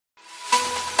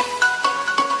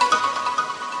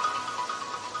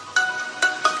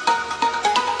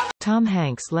Tom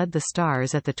Hanks led the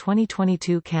stars at the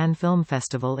 2022 Cannes Film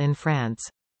Festival in France.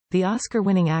 The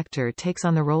Oscar-winning actor takes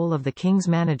on the role of the King's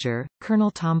manager, Colonel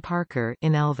Tom Parker,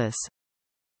 in Elvis.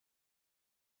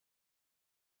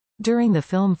 During the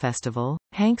film festival,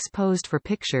 Hanks posed for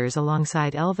pictures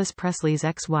alongside Elvis Presley's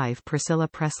ex-wife Priscilla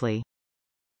Presley.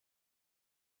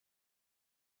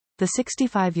 The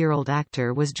 65-year-old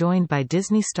actor was joined by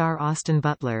Disney star Austin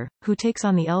Butler, who takes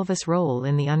on the Elvis role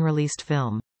in the unreleased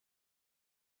film.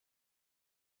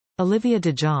 Olivia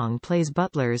Dejonge plays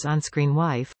Butler's on-screen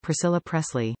wife, Priscilla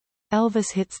Presley.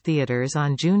 Elvis hits theaters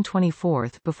on June 24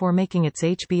 before making its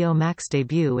HBO Max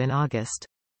debut in August.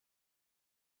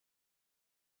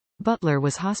 Butler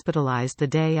was hospitalized the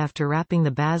day after wrapping the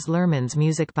Baz Luhrmann's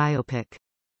music biopic.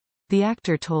 The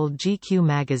actor told GQ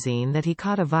magazine that he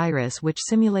caught a virus which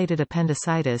simulated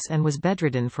appendicitis and was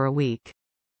bedridden for a week.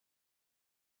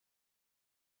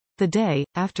 The day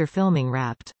after filming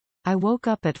wrapped, "I woke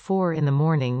up at 4 in the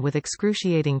morning with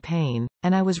excruciating pain,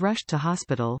 and I was rushed to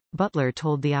hospital," Butler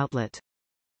told the outlet.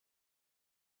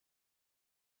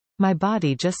 "My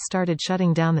body just started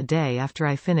shutting down the day after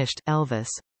I finished." Elvis.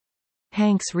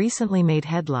 Hanks recently made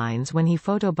headlines when he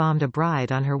photobombed a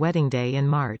bride on her wedding day in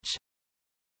March.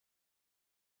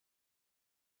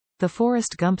 The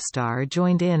Forrest Gump star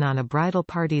joined in on a bridal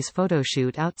party's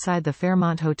photoshoot outside the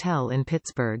Fairmont Hotel in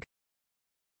Pittsburgh.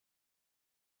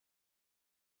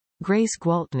 Grace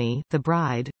Gwaltney, the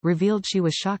bride, revealed she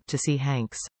was shocked to see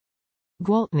Hanks.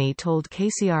 Gwaltney told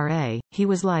KCRA, "He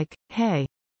was like, 'Hey,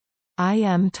 I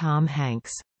am Tom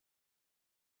Hanks.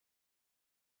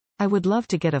 I would love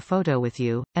to get a photo with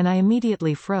you,' and I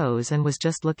immediately froze and was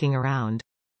just looking around.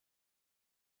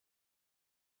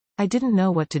 I didn't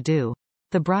know what to do."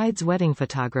 The bride's wedding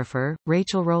photographer,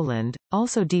 Rowland,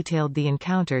 also detailed the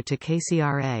encounter to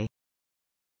KCRA.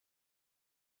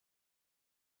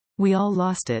 "We all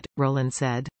lost it," Rowland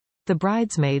said. "The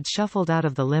bridesmaids shuffled out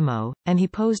of the limo, and he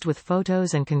posed with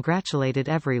photos and congratulated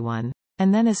everyone.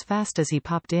 And then as fast as he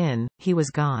popped in, he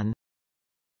was gone.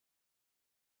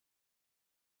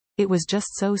 It was just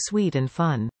so sweet and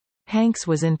fun." Hanks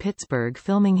was in Pittsburgh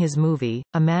filming his movie,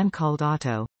 A Man Called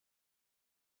Otto.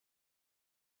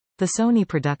 The Sony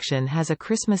production has a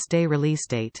Christmas Day release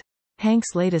date.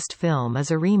 Hanks' latest film is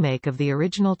a remake of the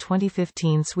original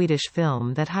 2015 Swedish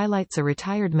film that highlights a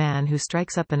retired man who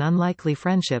strikes up an unlikely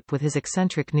friendship with his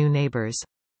eccentric new neighbors.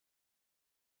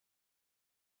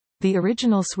 The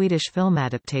original Swedish film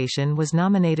adaptation was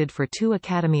nominated for 2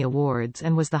 Academy Awards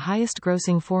and was the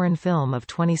highest-grossing foreign film of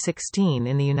 2016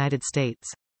 in the United States.